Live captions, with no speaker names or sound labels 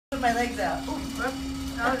my legs out.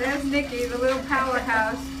 Oh, there's Nikki, the little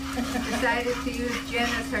powerhouse. Decided to use Jen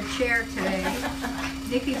as her chair today.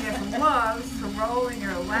 Nikki just loves to roll in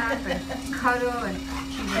your lap and cuddle, and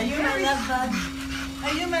she's Are you my love bug?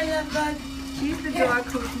 Are you my love bug? She's the dog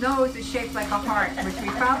whose nose is shaped like a heart, which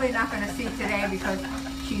we're probably not going to see today because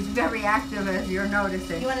she's very active, as you're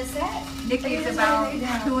noticing. You want to sit? Nikki's about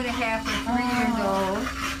 2.5 or 3 years old.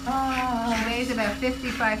 She weighs about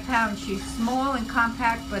 55 pounds. She's small and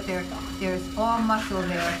compact, but there's all muscle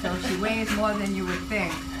there, so she weighs more than you would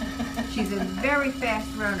think. She's a very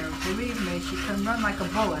fast runner. Believe me, she can run like a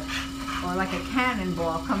bullet or like a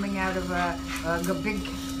cannonball coming out of a big,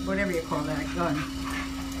 whatever you call that, gun.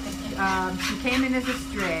 She came in as a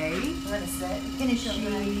stray. You want to sit? Can you show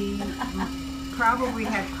She probably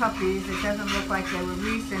had puppies. It doesn't look like they were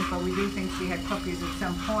recent, but we do think she had puppies at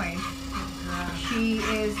some point. She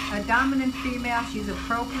is a dominant female. She's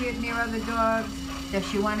appropriate near other dogs. Does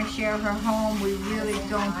she want to share her home? We really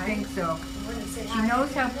don't think so. She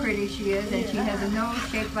knows how pretty she is, and she has a nose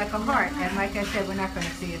shaped like a heart. And like I said, we're not going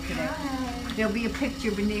to see it today. There'll be a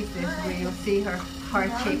picture beneath this where you'll see her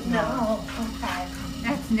heart-shaped nose. No, okay.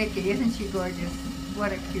 That's Nikki. Isn't she gorgeous?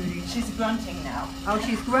 What a cutie. She's grunting now. Oh,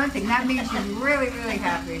 she's grunting. That means she's really, really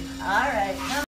happy. All right.